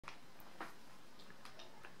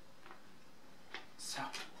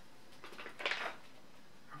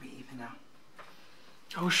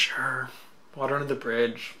Oh, sure. Water under the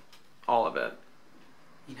bridge. All of it.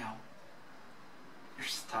 You know, your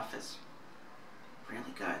stuff is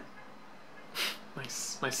really good.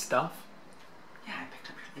 My stuff? Yeah, I picked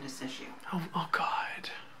up your latest issue. Oh God.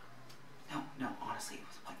 No, honestly,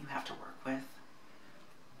 with what you have to work with,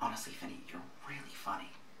 honestly, Finney, you're really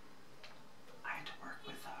funny. I had to work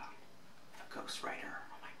with a ghostwriter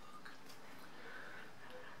on my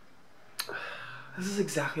book. This is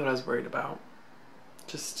exactly what I was worried about.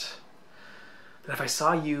 Just that if I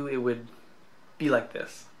saw you, it would be like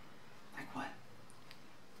this. Like what?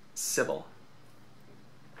 Sybil.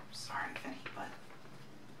 Sorry, Finney, but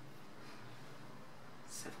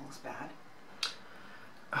Sybil is bad.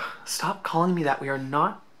 Stop calling me that. We are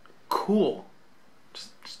not cool.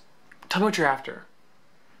 Just tell me what you're after.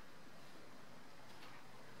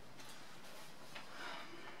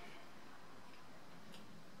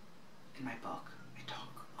 In my book, I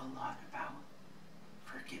talk a lot about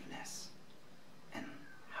forgiveness and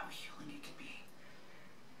how healing it can be.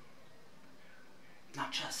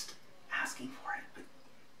 Not just asking for it, but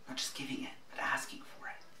not just giving it, but asking for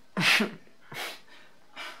it.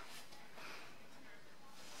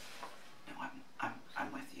 No,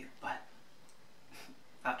 I'm with you, but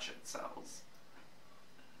that shit sells.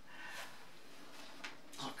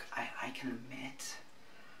 Look, I can admit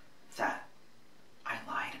that I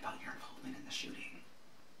lied about your involvement in the shooting.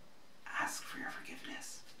 Ask for your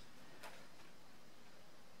forgiveness.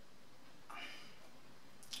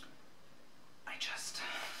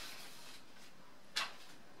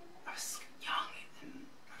 I was young and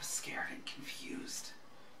I was scared and confused.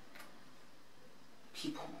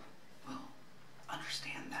 People will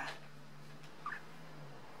understand that.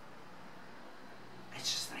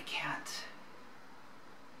 It's just that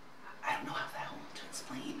I don't know how the hell to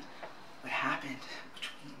explain what happened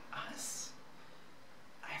between us.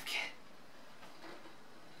 I have kids.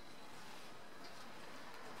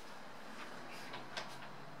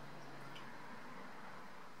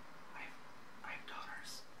 I have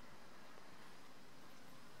daughters.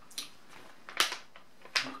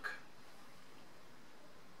 Look,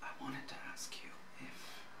 I wanted to ask you if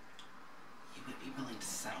you would be willing to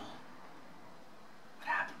settle what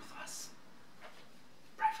happened with us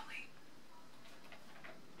privately.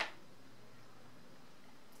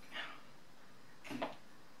 And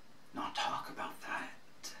not talk about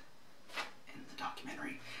that in the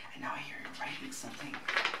documentary. And now I hear you're writing something.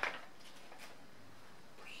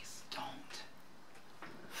 Please don't.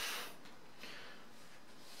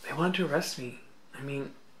 They wanted to arrest me. I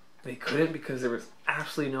mean, they couldn't because there was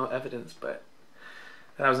absolutely no evidence, but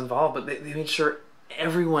that I was involved. But they made sure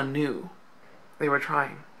everyone knew they were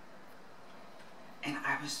trying. And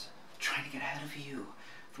I was trying to get ahead of you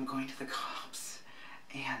from going to the cops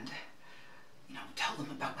and, tell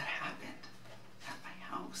them about what happened at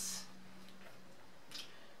my house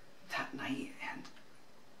that night, and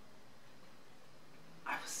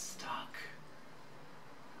I was stuck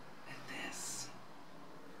in this,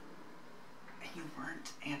 and you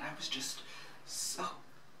weren't, and I was just so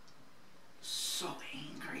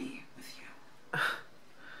angry with you.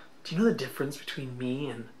 Do you know the difference between me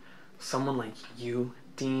and someone like you,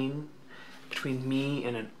 Dean? Between me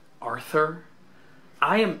and an Arthur?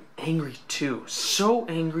 I am angry too. So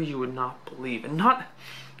angry you would not believe. And not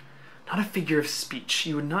a figure of speech.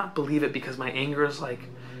 You would not believe it because my anger is like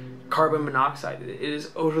carbon monoxide. It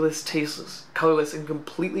is odorless, tasteless, colorless, and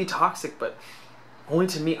completely toxic, but only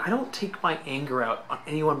to me. I don't take my anger out on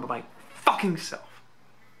anyone but my fucking self.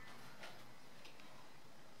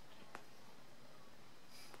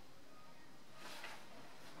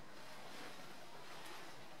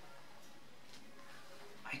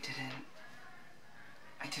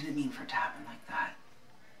 I didn't mean for it to happen like that.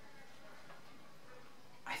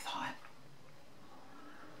 I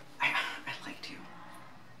liked you.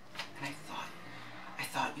 And I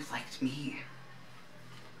thought you liked me.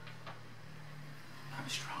 I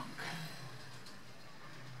was drunk.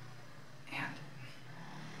 And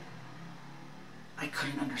I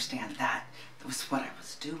couldn't understand that. That was what I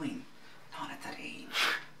was doing. Not at that age.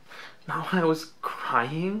 Not when I was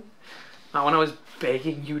crying. Not when I was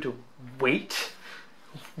begging you to wait.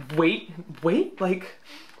 Wait? Like,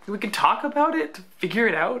 we could talk about it, figure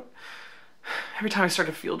it out. Every time I start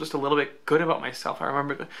to feel just a little bit good about myself, I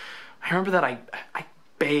remember that I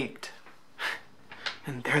begged.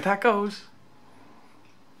 And there that goes.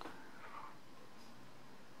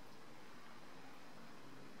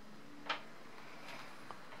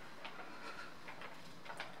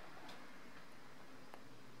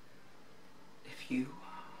 If you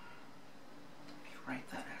write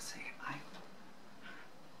that essay, I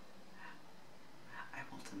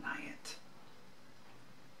will deny it.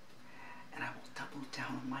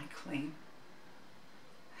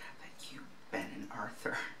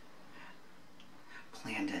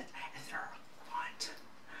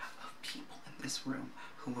 this room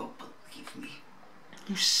who will believe me.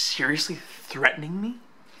 You seriously threatening me?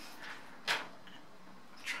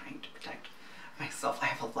 I'm trying to protect myself. I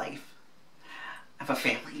have a life. I have a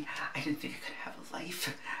family. I didn't think I could have a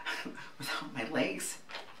life without my legs.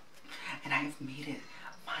 And I have made it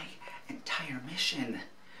my entire mission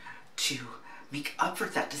to make up for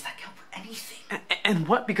that. Does that count for anything? And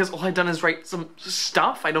what? Because all I've done is write some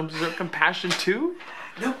stuff? I don't deserve compassion too?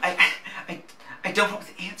 No, I don't know what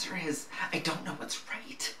the answer is. I don't know what's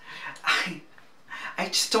right. I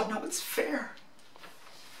just don't know what's fair.